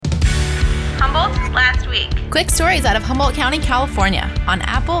last week. Quick stories out of Humboldt County, California on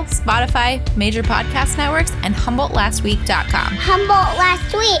Apple, Spotify, major podcast networks, and HumboldtLastWeek.com. Humboldt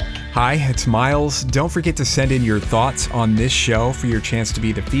Last Week. Hi, it's Miles. Don't forget to send in your thoughts on this show for your chance to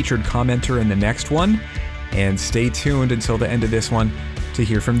be the featured commenter in the next one. And stay tuned until the end of this one to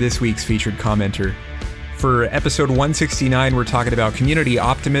hear from this week's featured commenter. For episode 169, we're talking about community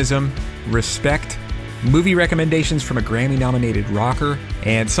optimism, respect, movie recommendations from a Grammy-nominated rocker,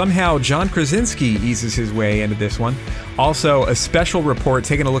 and somehow John Krasinski eases his way into this one. Also, a special report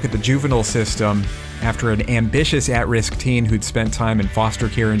taking a look at the juvenile system after an ambitious at-risk teen who'd spent time in foster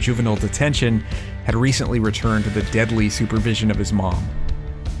care and juvenile detention had recently returned to the deadly supervision of his mom.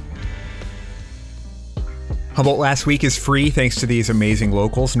 Humboldt Last Week is free thanks to these amazing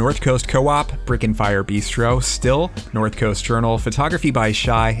locals: North Coast Co-op, Brick and Fire Bistro, Still, North Coast Journal, Photography by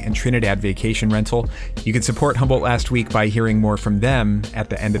Shy, and Trinidad Vacation Rental. You can support Humboldt Last Week by hearing more from them at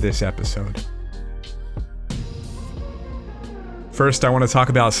the end of this episode. First, I want to talk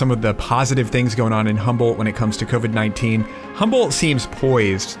about some of the positive things going on in Humboldt when it comes to COVID-19. Humboldt seems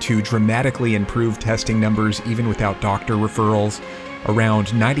poised to dramatically improve testing numbers even without doctor referrals. Around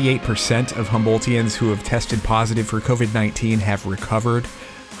 98% of Humboldtians who have tested positive for COVID-19 have recovered.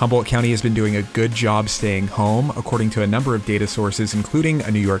 Humboldt County has been doing a good job staying home, according to a number of data sources, including a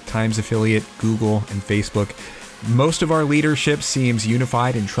New York Times affiliate, Google, and Facebook. Most of our leadership seems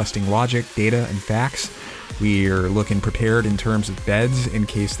unified in trusting logic, data, and facts. We're looking prepared in terms of beds in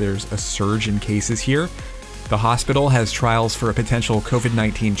case there's a surge in cases here. The hospital has trials for a potential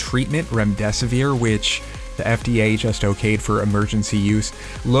COVID-19 treatment, remdesivir, which the FDA just okayed for emergency use.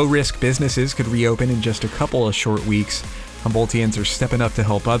 Low-risk businesses could reopen in just a couple of short weeks. Humboldtians are stepping up to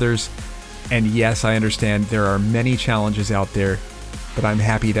help others. And yes, I understand there are many challenges out there, but I'm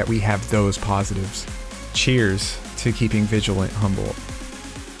happy that we have those positives. Cheers to keeping vigilant, Humboldt.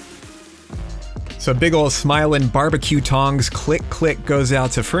 So big ol' smilin' barbecue tongs click goes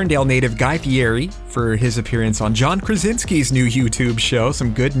out to Ferndale native Guy Fieri for his appearance on John Krasinski's new YouTube show.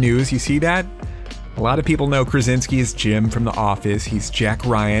 Some good news, you see that? A lot of people know Krasinski as Jim from The Office. He's Jack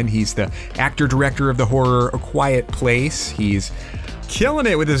Ryan. He's the actor-director of the horror A Quiet Place. He's killing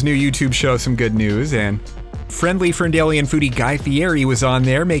it with his new YouTube show, Some Good News. And friendly Ferndalian foodie Guy Fieri was on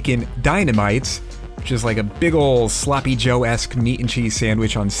there making Dynamites, which is like a big ol' Sloppy Joe-esque meat and cheese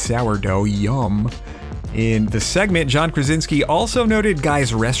sandwich on sourdough. Yum. In the segment, John Krasinski also noted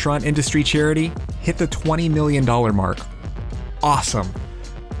Guy's restaurant industry charity hit the $20 million mark. Awesome.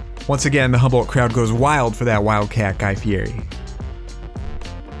 Once again, the Humboldt crowd goes wild for that Wildcat Guy Fieri.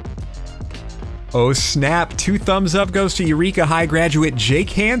 Oh snap, 2 thumbs up goes to Eureka High graduate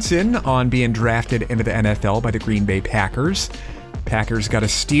Jake Hansen on being drafted into the NFL by the Green Bay Packers. Packers got a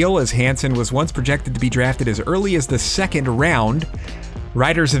steal as Hansen was once projected to be drafted as early as the 2nd round.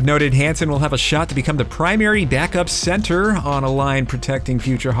 Writers have noted Hansen will have a shot to become the primary backup center on a line protecting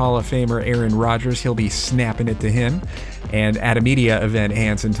future Hall of Famer Aaron Rodgers. He'll be snapping it to him. And at a media event,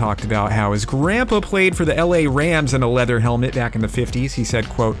 Hansen talked about how his grandpa played for the LA Rams in a leather helmet back in the 50s. He said,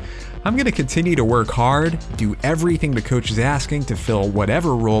 quote, "I'm going to continue to work hard, do everything the coach is asking to fill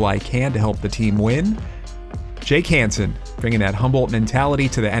whatever role I can to help the team win." Jake Hansen, bringing that Humboldt mentality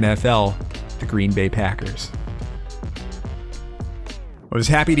to the NFL, the Green Bay Packers. I was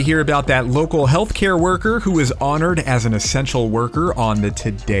happy to hear about that local healthcare worker who was honored as an essential worker on the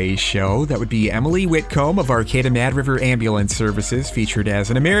Today Show. That would be Emily Whitcomb of Arcata Mad River Ambulance Services, featured as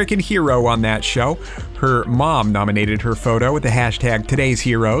an American hero on that show. Her mom nominated her photo with the hashtag Today's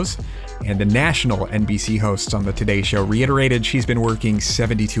Heroes. And the national NBC hosts on the Today Show reiterated she's been working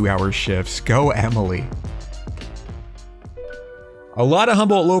 72-hour shifts. Go, Emily. A lot of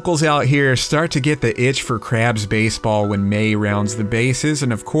Humboldt locals out here start to get the itch for Crabs baseball when May rounds the bases,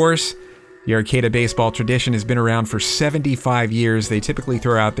 and of course, the Arcata baseball tradition has been around for 75 years. They typically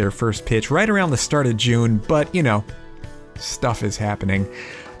throw out their first pitch right around the start of June, but you know, stuff is happening.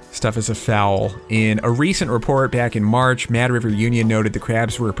 Stuff is afoul. In a recent report back in March, Mad River Union noted the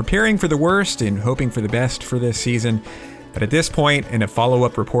Crabs were preparing for the worst and hoping for the best for this season. But at this point, in a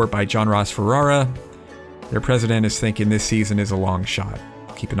follow-up report by John Ross Ferrara, their president is thinking this season is a long shot.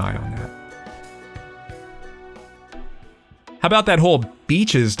 Keep an eye on that. How about that whole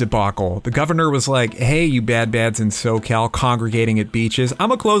beaches debacle? The governor was like, hey, you bads in SoCal congregating at beaches, I'm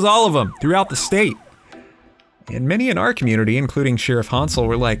gonna close all of them throughout the state. And many in our community, including Sheriff Hansel,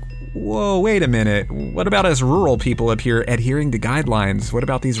 were like, whoa, wait a minute. What about us rural people up here adhering to guidelines? What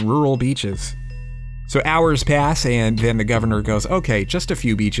about these rural beaches? So hours pass, and then the governor goes, okay, just a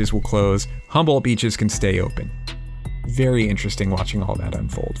few beaches will close. Humboldt beaches can stay open. Very interesting watching all that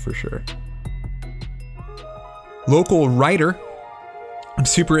unfold, for sure. Local writer I'm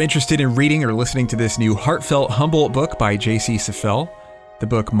super interested in reading or listening to this new heartfelt Humboldt book by J.C. Saffel. The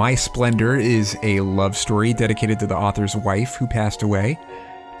book My Splendor is a love story dedicated to the author's wife who passed away.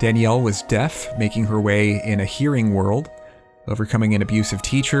 Danielle was deaf, making her way in a hearing world, overcoming an abusive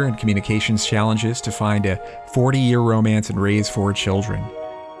teacher and communications challenges to find a 40-year romance and raise 4 children.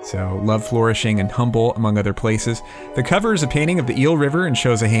 So, love flourishing in Humboldt, among other places. The cover is a painting of the Eel River and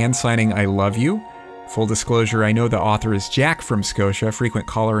shows a hand signing I love you. Full disclosure, I know the author is Jack from Scotia, frequent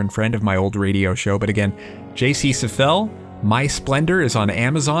caller and friend of my old radio show. But again, J.C. Saffel, My Splendor is on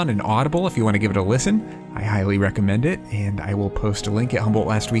Amazon and Audible if you want to give it a listen. I highly recommend it, and I will post a link at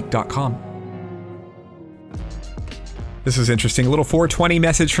HumboldtLastWeek.com. This is interesting. A little 420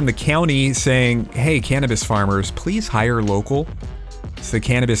 message from the county saying, hey, cannabis farmers, please hire local. As the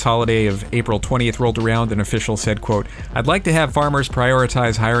cannabis holiday of April 20th rolled around, an official said, quote, I'd like to have farmers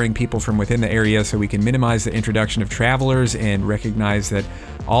prioritize hiring people from within the area so we can minimize the introduction of travelers and recognize that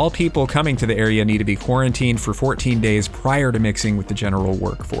all people coming to the area need to be quarantined for 14 days prior to mixing with the general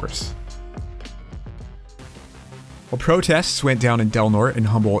workforce. Well, protests went down in Del Norte in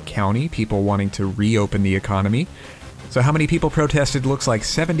Humboldt County, people wanting to reopen the economy. So how many people protested? Looks like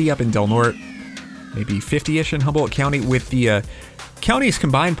 70 up in Del Norte, maybe 50-ish in Humboldt County, with the county's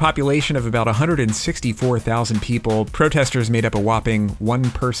combined population of about 164,000 people. Protesters made up a whopping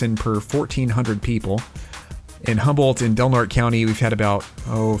 1 person per 1,400 people. In Humboldt and Del Norte County, we've had about,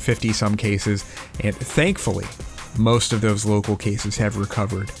 50-some cases, and thankfully, most of those local cases have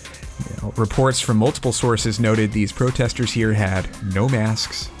recovered. Reports from multiple sources noted these protesters here had no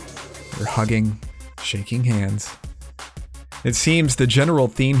masks, they're hugging, shaking hands. It seems the general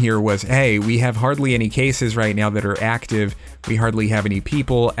theme here was, hey, we have hardly any cases right now that are active. We hardly have any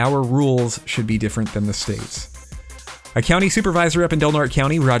people. Our rules should be different than the state's. A county supervisor up in Del Norte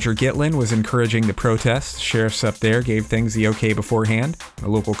County, Roger Gitlin, was encouraging the protests. Sheriffs up there gave things the okay beforehand. A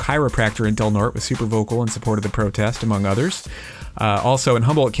local chiropractor in Del Norte was super vocal in support of the protest, among others. Also in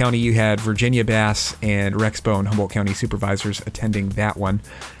Humboldt County, you had Virginia Bass and Rex Bone, Humboldt County supervisors, attending that one.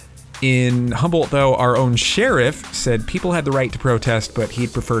 In Humboldt, though, our own sheriff said people had the right to protest, but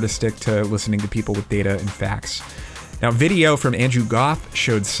he'd prefer to stick to listening to people with data and facts. Now, video from Andrew Goff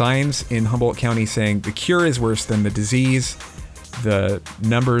showed signs in Humboldt County saying the cure is worse than the disease, the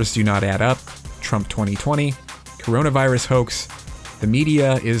numbers do not add up, Trump 2020, coronavirus hoax, the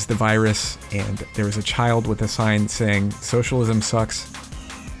media is the virus, and there was a child with a sign saying socialism sucks.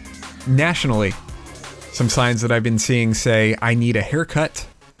 Nationally, some signs that I've been seeing say, I need a haircut,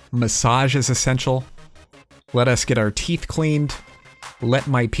 massage is essential, let us get our teeth cleaned, let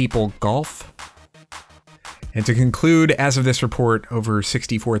my people golf. And to conclude, as of this report, over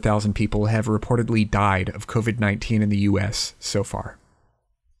 64,000 people have reportedly died of COVID-19 in the U.S. so far.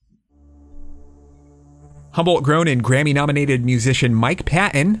 Humboldt-grown and Grammy-nominated musician Mike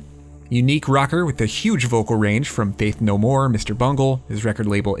Patton, unique rocker with a huge vocal range from Faith No More, Mr. Bungle, his record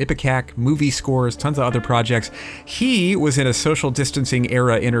label Ipecac, movie scores, tons of other projects. He was in a social distancing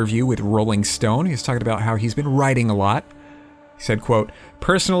era interview with Rolling Stone. He was talking about how he's been writing a lot. He said, quote,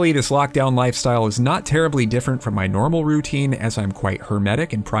 personally, this lockdown lifestyle is not terribly different from my normal routine as I'm quite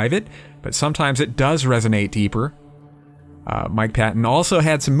hermetic and private, but sometimes it does resonate deeper. Mike Patton also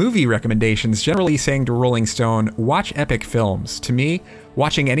had some movie recommendations, generally saying to Rolling Stone, watch epic films. To me,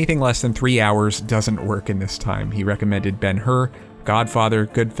 watching anything less than 3 hours doesn't work in this time. He recommended Ben-Hur, Godfather,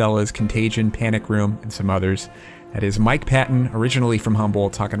 Goodfellas, Contagion, Panic Room, and some others. That is Mike Patton, originally from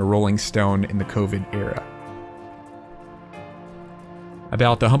Humboldt, talking to Rolling Stone in the COVID era.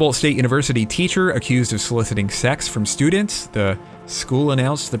 About the Humboldt State University teacher accused of soliciting sex from students, the school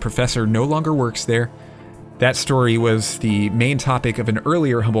announced the professor no longer works there. That story was the main topic of an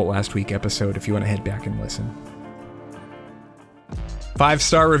earlier Humboldt Last Week episode, if you want to head back and listen.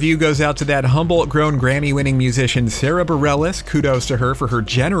 5-star review goes out to that Humboldt-grown Grammy-winning musician Sara Bareilles. Kudos to her for her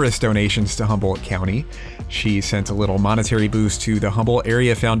generous donations to Humboldt County. She sent a little monetary boost to the Humboldt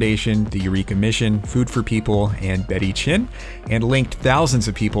Area Foundation, the Eureka Mission, Food for People, and Betty Chin, and linked thousands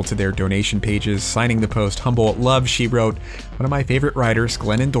of people to their donation pages. Signing the post Humboldt Love, she wrote, one of my favorite writers,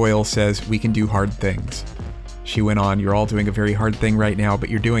 Glennon Doyle, says, we can do hard things. She went on, you're all doing a very hard thing right now, but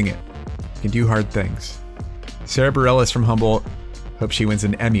you're doing it. You can do hard things. Sara Bareilles from Humboldt. Hope she wins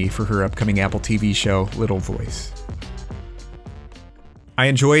an Emmy for her upcoming Apple TV show, Little Voice. I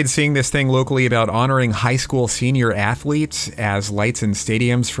enjoyed seeing this thing locally about honoring high school senior athletes as lights in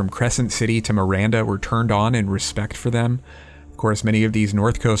stadiums from Crescent City to Miranda were turned on in respect for them. Of course, many of these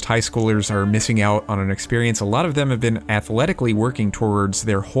North Coast high schoolers are missing out on an experience a lot of them have been athletically working towards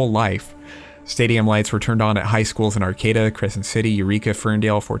their whole life. Stadium lights were turned on at high schools in Arcata, Crescent City, Eureka,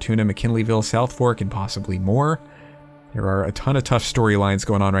 Ferndale, Fortuna, McKinleyville, South Fork, and possibly more. There are a ton of tough storylines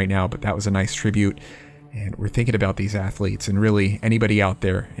going on right now, but that was a nice tribute. And we're thinking about these athletes, and really anybody out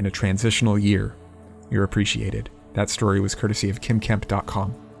there in a transitional year, you're appreciated. That story was courtesy of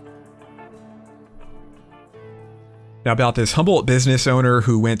KimKemp.com. Now about this Humboldt business owner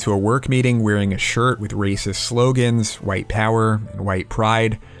who went to a work meeting wearing a shirt with racist slogans, white power, and white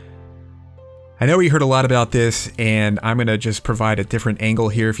pride. I know we heard a lot about this, and I'm going to just provide a different angle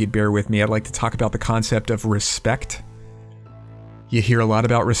here if you'd bear with me. I'd like to talk about the concept of respect. You hear a lot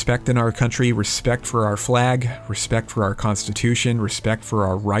about respect in our country, respect for our flag, respect for our Constitution, respect for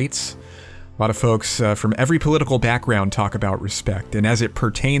our rights. A lot of folks from every political background talk about respect, and as it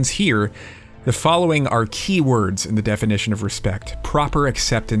pertains here, the following are key words in the definition of respect: proper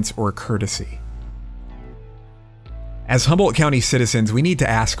acceptance or courtesy. As Humboldt County citizens, we need to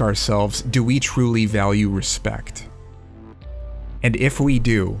ask ourselves, do we truly value respect? And if we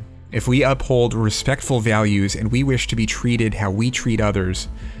do, if we uphold respectful values and we wish to be treated how we treat others,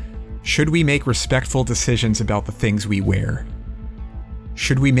 should we make respectful decisions about the things we wear?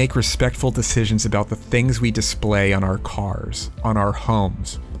 Should we make respectful decisions about the things we display on our cars, on our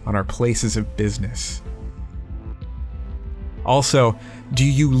homes, on our places of business? Also, do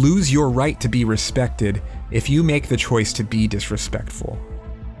you lose your right to be respected if you make the choice to be disrespectful?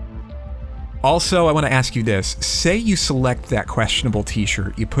 Also, I want to ask you this. Say you select that questionable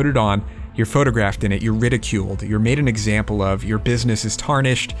t-shirt, you put it on, you're photographed in it, you're ridiculed, you're made an example of, your business is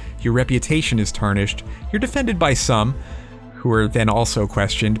tarnished, your reputation is tarnished, you're defended by some, who are then also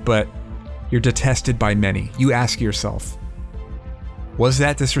questioned, but you're detested by many. You ask yourself, was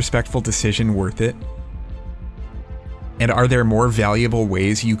that disrespectful decision worth it? And are there more valuable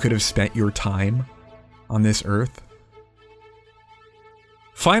ways you could have spent your time on this earth?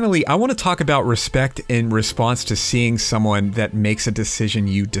 Finally, I want to talk about respect in response to seeing someone that makes a decision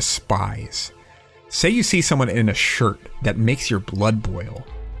you despise. Say you see someone in a shirt that makes your blood boil.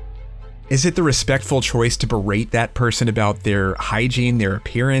 Is it the respectful choice to berate that person about their hygiene, their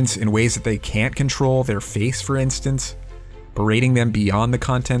appearance, in ways that they can't control, their face, for instance? Berating them beyond the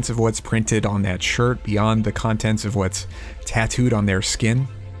contents of what's printed on that shirt, beyond the contents of what's tattooed on their skin?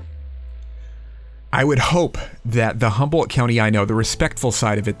 I would hope that the Humboldt County I know, the respectful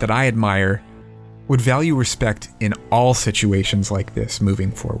side of it that I admire, would value respect in all situations like this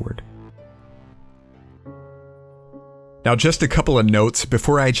moving forward. Now, just a couple of notes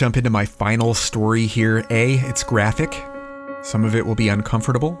before I jump into my final story here. A, it's graphic. Some of it will be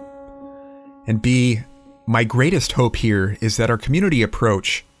uncomfortable. And B, my greatest hope here is that our community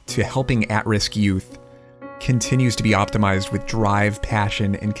approach to helping at-risk youth continues to be optimized with drive,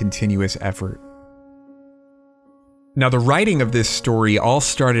 passion, and continuous effort. Now, the writing of this story all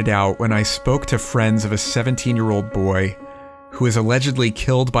started out when I spoke to friends of a 17-year-old boy who was allegedly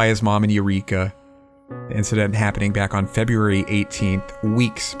killed by his mom in Eureka. The incident happening back on February 18th,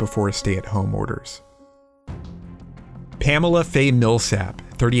 weeks before stay-at-home orders. Pamela Faye Millsap,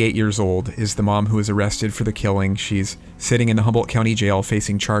 38 years old, is the mom who was arrested for the killing. She's sitting in the Humboldt County Jail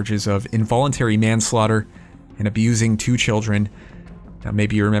facing charges of involuntary manslaughter and abusing 2 children. Now,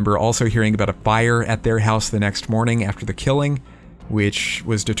 maybe you remember also hearing about a fire at their house the next morning after the killing, which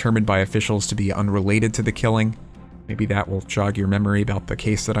was determined by officials to be unrelated to the killing. Maybe that will jog your memory about the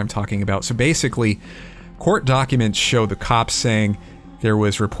case that I'm talking about. So basically, court documents show the cops saying there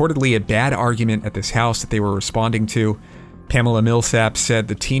was reportedly a bad argument at this house that they were responding to. Pamela Millsap said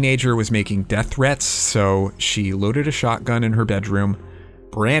the teenager was making death threats, so she loaded a shotgun in her bedroom,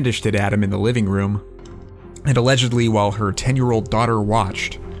 brandished it at him in the living room, and allegedly while her 10-year-old daughter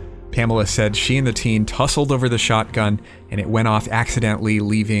watched, Pamela said she and the teen tussled over the shotgun and it went off accidentally,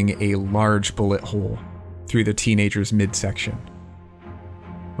 leaving a large bullet hole through the teenager's midsection.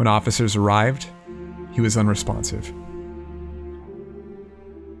 When officers arrived, he was unresponsive.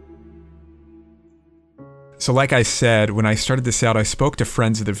 So like I said, when I started this out, I spoke to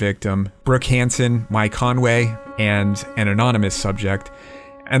friends of the victim, Brooke Hansen, Mike Conway, and an anonymous subject,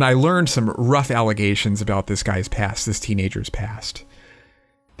 and I learned some rough allegations about this guy's past, this teenager's past.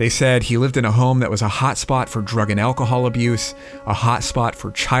 They said he lived in a home that was a hotspot for drug and alcohol abuse, a hotspot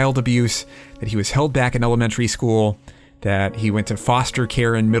for child abuse, that he was held back in elementary school, that he went to foster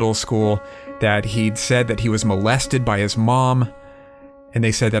care in middle school, that he'd said that he was molested by his mom, and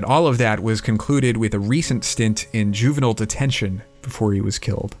they said that all of that was concluded with a recent stint in juvenile detention before he was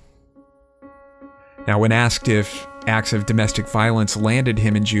killed. Now, when asked if acts of domestic violence landed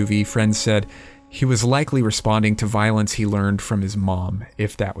him in juvie, friends said he was likely responding to violence he learned from his mom,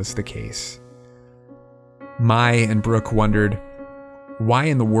 if that was the case. Mai and Brooke wondered, why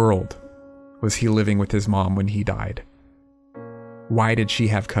in the world was he living with his mom when he died? Why did she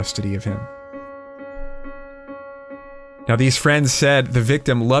have custody of him? Now, these friends said the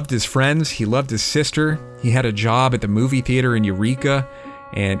victim loved his friends, he loved his sister, he had a job at the movie theater in Eureka,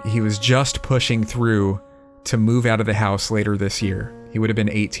 and he was just pushing through to move out of the house later this year. He would have been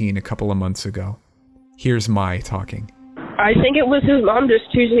 18 a couple of months ago. Here's Mai talking. I think it was his mom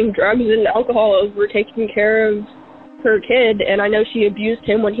just choosing drugs and alcohol over taking care of her kid, and I know she abused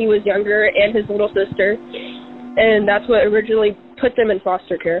him when he was younger and his little sister, and that's what originally put them in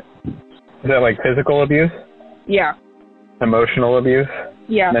foster care. Is that like physical abuse? Yeah. Emotional abuse?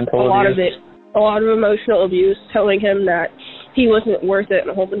 Yeah, mental a lot abuse? of it. A lot of emotional abuse, telling him that he wasn't worth it and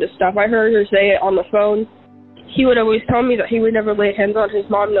a whole bunch of stuff. I heard her say it on the phone. He would always tell me that he would never lay hands on his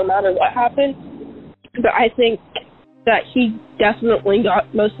mom no matter what happened, but I think that he definitely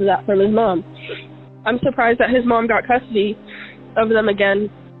got most of that from his mom. I'm surprised that his mom got custody of them again.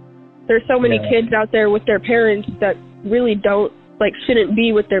 There's so many kids out there with their parents that really shouldn't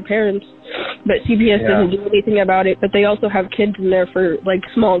be with their parents, but CPS doesn't do anything about it, but they also have kids in there for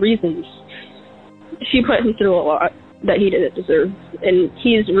small reasons. She put him through a lot that he didn't deserve, and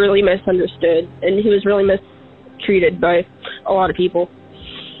he's really misunderstood, and he was really mistreated by a lot of people.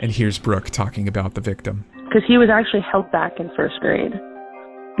 And here's Brooke talking about the victim. Because he was actually held back in first grade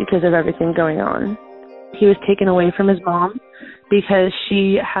because of everything going on. He was taken away from his mom because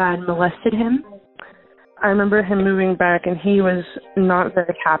she had molested him. I remember him moving back, and he was not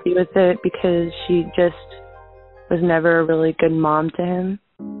very happy with it because she just was never a really good mom to him.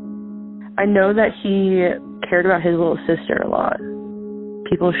 I know that he cared about his little sister a lot.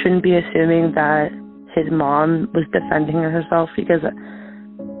 People shouldn't be assuming that his mom was defending herself, because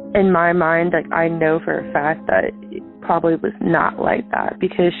in my mind, I know for a fact that it probably was not like that,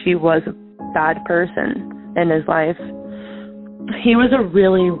 because she was a bad person in his life. He was a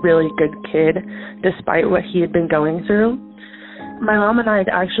really, really good kid, despite what he had been going through. My mom and I had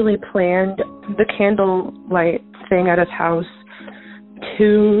actually planned the candlelight thing at his house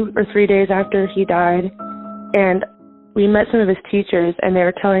 2 or 3 days after he died, and we met some of his teachers, and they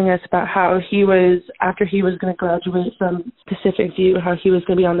were telling us about how he was, after he was going to graduate from Pacific View, how he was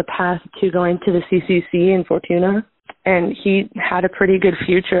going to be on the path to going to the CCC in Fortuna, and he had a pretty good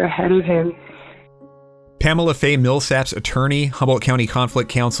future ahead of him. Pamela Faye Millsap's attorney, Humboldt County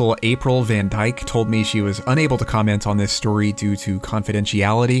Conflict Counsel April Van Dyke, told me she was unable to comment on this story due to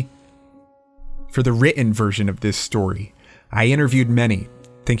confidentiality. For the written version of this story, I interviewed many,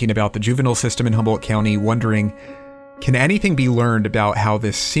 thinking about the juvenile system in Humboldt County, wondering, can anything be learned about how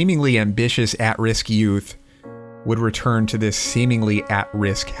this seemingly ambitious at-risk youth would return to this seemingly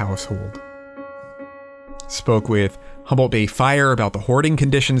at-risk household? Spoke with Humboldt Bay Fire about the hoarding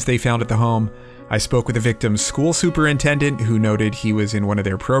conditions they found at the home. I spoke with the victim's school superintendent, who noted he was in one of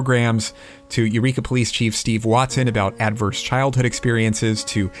their programs, to Eureka Police Chief Steve Watson about adverse childhood experiences,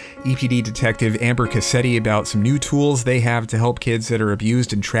 to EPD Detective Amber Cassetti about some new tools they have to help kids that are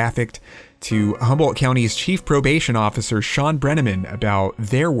abused and trafficked, to Humboldt County's Chief Probation Officer Sean Brenneman about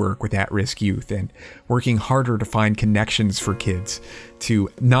their work with at-risk youth and working harder to find connections for kids, to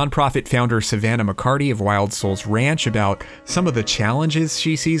nonprofit founder Savannah McCarty of Wild Souls Ranch about some of the challenges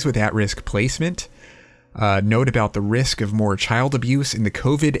she sees with at-risk placement, note about the risk of more child abuse in the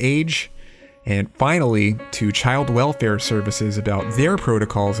COVID age, and finally to Child Welfare Services about their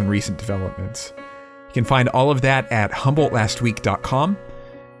protocols and recent developments. You can find all of that at HumboldtLastWeek.com.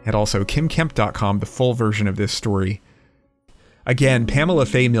 and also KimKemp.com, the full version of this story. Again, Pamela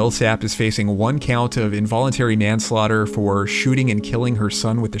Faye Millsap is facing 1 count of involuntary manslaughter for shooting and killing her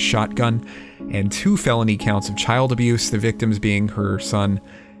son with a shotgun, and 2 felony counts of child abuse, the victims being her son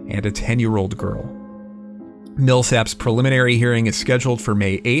and a 10-year-old girl. Millsap's preliminary hearing is scheduled for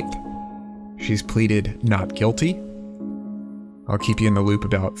May 8th. She's pleaded not guilty. I'll keep you in the loop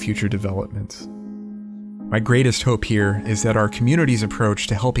about future developments. My greatest hope here is that our community's approach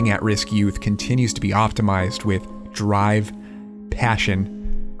to helping at-risk youth continues to be optimized with drive,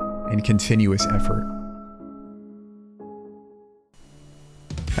 passion, and continuous effort.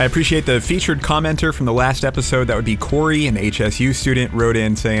 I appreciate the featured commenter from the last episode. That would be Corey, an HSU student, wrote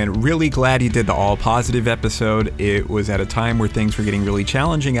in saying, really glad you did the all positive episode. It was at a time where things were getting really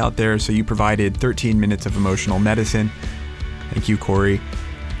challenging out there, so you provided 13 minutes of emotional medicine. Thank you, Corey.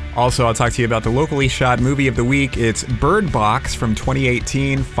 Also, I'll talk to you about the locally shot movie of the week. It's Bird Box from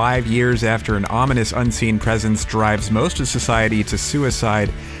 2018, 5 years after an ominous unseen presence drives most of society to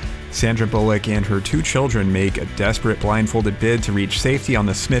suicide. Sandra Bullock and her 2 children make a desperate blindfolded bid to reach safety on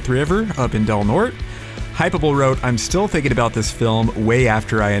the Smith River up in Del Norte. Hypable wrote, I'm still thinking about this film way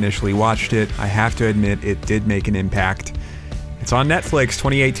after I initially watched it. I have to admit it did make an impact. It's on Netflix,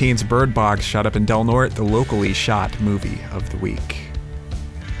 2018's Bird Box, shot up in Del Norte, the locally shot movie of the week.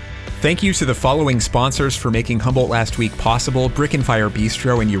 Thank you to the following sponsors for making Humboldt Last Week possible: Brick and Fire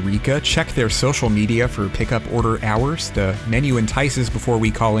Bistro in Eureka. Check their social media for pickup order hours. The menu entices before we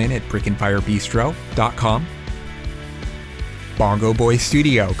call in at brickandfirebistro.com. Bongo Boy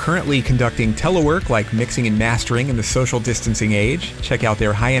Studio, currently conducting telework like mixing and mastering in the social distancing age. Check out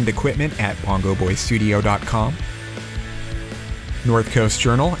their high-end equipment at bongoboystudio.com. North Coast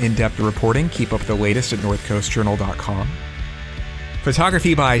Journal, in-depth reporting. Keep up the latest at northcoastjournal.com.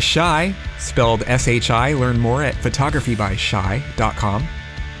 Photography by Shy, spelled S-H-I. Learn more at photographybyshy.com.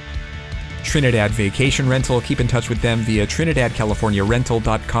 Trinidad Vacation Rental. Keep in touch with them via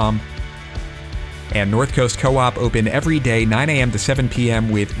trinidadcaliforniarental.com. And North Coast Co-op, open every day 9 a.m. to 7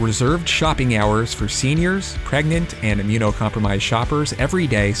 p.m. with reserved shopping hours for seniors, pregnant, and immunocompromised shoppers every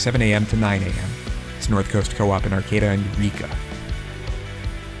day 7 a.m. to 9 a.m. It's North Coast Co-op in Arcata and Eureka.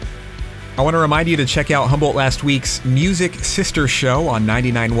 I want to remind you to check out Humboldt Last Week's music sister show on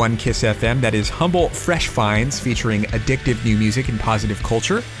 99.1 KISS FM. That is Humboldt Fresh Finds, featuring addictive new music and positive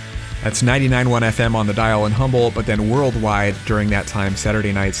culture. That's 99.1 FM on the dial in Humboldt, but then worldwide during that time,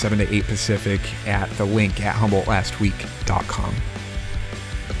 Saturday night, 7 to 8 Pacific, at the link at HumboldtLastWeek.com.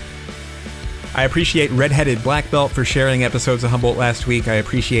 I appreciate Redheaded Black Belt for sharing episodes of Humboldt Last Week. I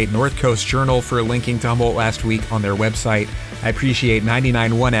appreciate North Coast Journal for linking to Humboldt Last Week on their website. I appreciate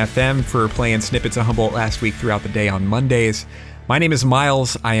 99.1 FM for playing snippets of Humboldt Last Week throughout the day on Mondays. My name is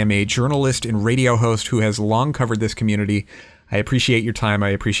Miles. I am a journalist and radio host who has long covered this community. I appreciate your time. I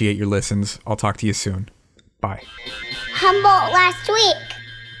appreciate your listens. I'll talk to you soon. Bye. Humboldt Last Week.